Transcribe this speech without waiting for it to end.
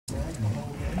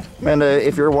And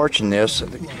if you're watching this,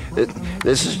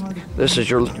 this is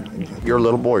your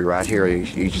little boy right here.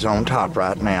 He's on top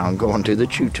right now. I'm going to the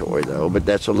chew toy though, but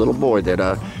that's a little boy that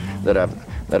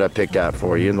I picked out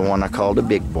for you. The one I called a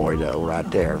big boy though, right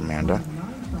there, Amanda.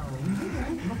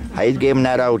 He's giving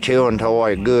that old chewing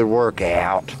toy a good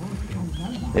workout.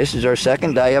 This is our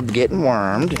second day of getting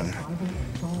wormed,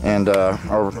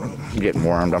 or getting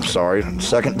wormed. I'm sorry.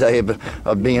 Second day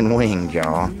of being winged,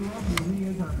 y'all.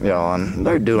 Yeah, and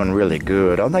they're doing really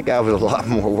good. I think I was a lot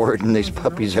more worried than these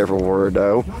puppies ever were,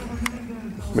 though.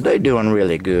 But they're doing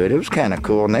really good. It was kind of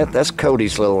cool. And that's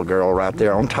Cody's little girl right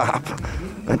there on top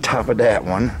of that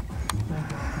one.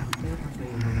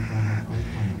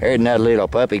 There's another little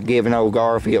puppy giving old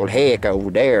Garfield heck over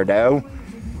there, though.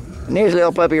 And there's a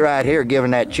little puppy right here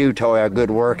giving that chew toy a good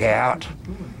workout.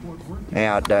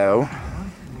 Out, though.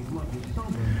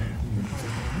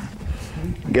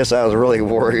 Guess I was really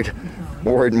worried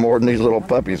more than these little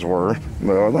puppies were.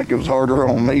 But I think it was harder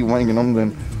on me winging them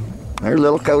than there's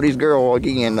little Cody's girl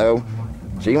again, though.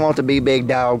 She wants to be big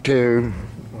dog, too.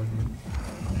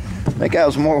 I think I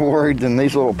was more worried than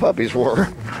these little puppies were.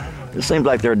 It seems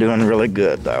like they're doing really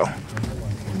good, though.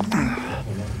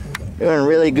 Doing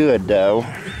really good, though.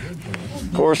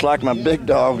 Of course, like my big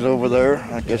dogs over there,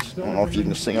 I guess, I don't know if you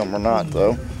can see them or not,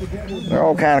 though. They're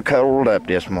all kind of cuddled up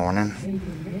this morning.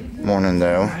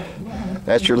 Though.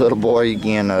 That's your little boy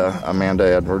again, Amanda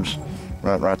Edwards,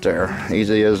 right there. He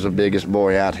is the biggest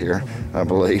boy out here, I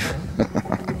believe.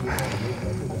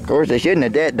 Of course, they shouldn't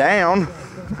have that down.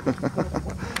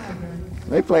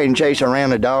 They played and chased around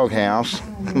the doghouse,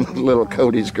 little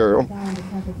Cody's girl.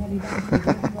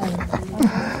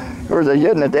 Of course, they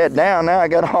shouldn't have that down. Now I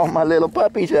got all my little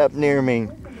puppies up near me.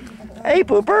 Hey,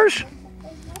 poopers.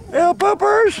 Little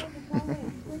poopers.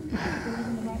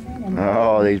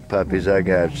 Oh, these puppies, I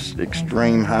got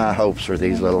extreme high hopes for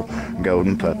these little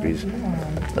golden puppies.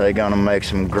 They're gonna make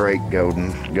some great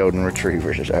golden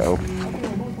retrievers, so.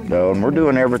 And we're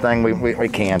doing everything we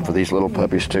can for these little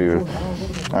puppies too.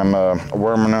 I'm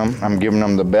worming them. I'm giving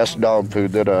them the best dog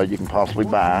food that you can possibly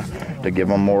buy to give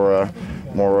them more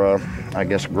I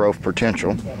guess, growth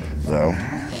potential. So.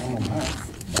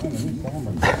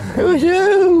 Who's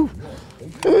you?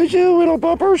 Who's you, little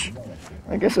puppers?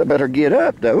 I guess I better get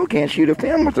up, though. Can't shoot a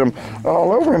film with them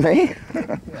all over me.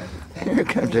 Here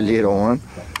comes the little one.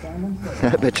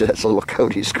 I bet you that's little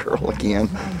Cody's girl again.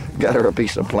 Got her a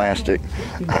piece of plastic.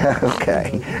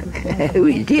 Okay. Who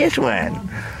is this one?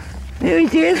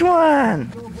 Who's this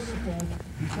one?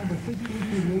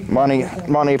 Bonnie,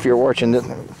 if you're watching, this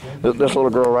little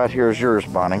girl right here is yours,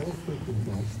 Bonnie.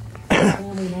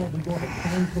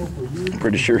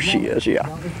 Pretty sure she is, yeah.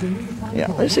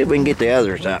 Yeah, let's see if we can get the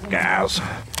others up, guys.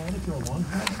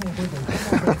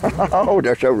 Oh,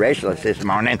 they're so restless this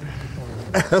morning.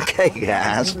 Okay,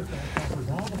 guys.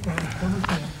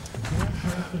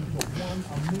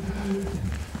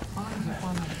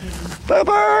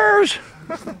 Puppers!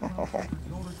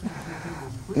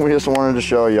 We just wanted to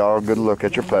show y'all a good look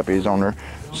at your puppies on their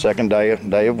second day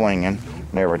of winging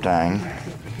and everything.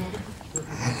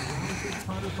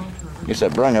 Guess I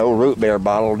brought an old root beer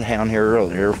bottle down here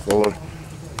earlier full of,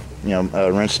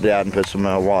 rinsed it out and put some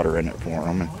water in it for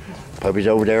them. And puppies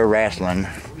over there wrestling.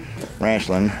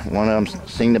 One of them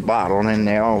seen the bottle and then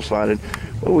they all decided,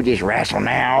 oh, we just wrestle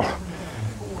now.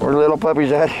 We're little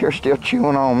puppies out here still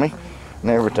chewing on me and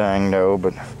everything, though,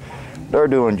 but they're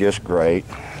doing just great.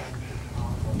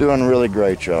 Doing really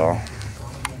great, y'all.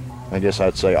 I guess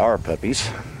I'd say our puppies.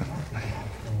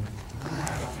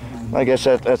 I guess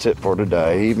that's it for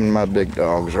today. Even my big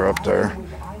dogs are up there.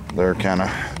 They're kind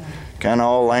of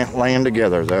all laying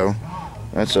together, though.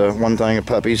 That's one thing that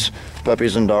puppies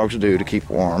and dogs do to keep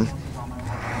warm.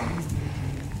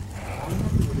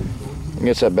 I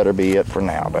guess that better be it for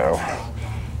now, though.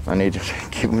 I need to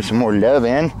give them some more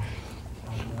loving.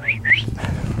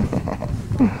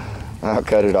 I'll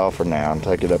cut it off for now and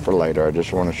take it up for later. I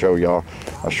just want to show y'all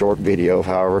a short video of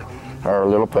how our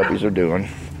little puppies are doing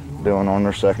on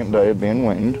their second day of being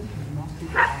winged.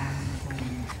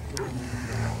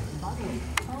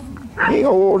 You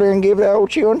go over there and give that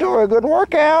old chewing toy a good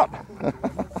workout.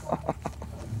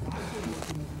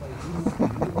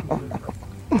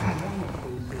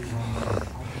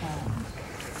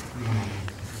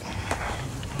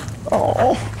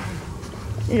 Oh,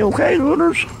 you okay,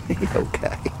 Looters? You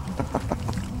okay?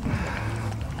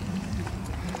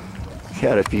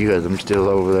 Got a few of them still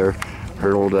over there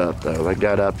hurled up, though. They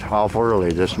got up awful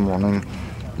early this morning,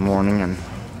 and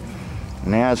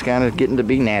now it's kind of getting to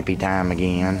be nappy time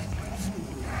again.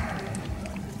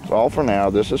 That's all for now.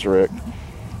 This is Rick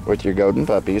with your golden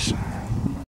puppies.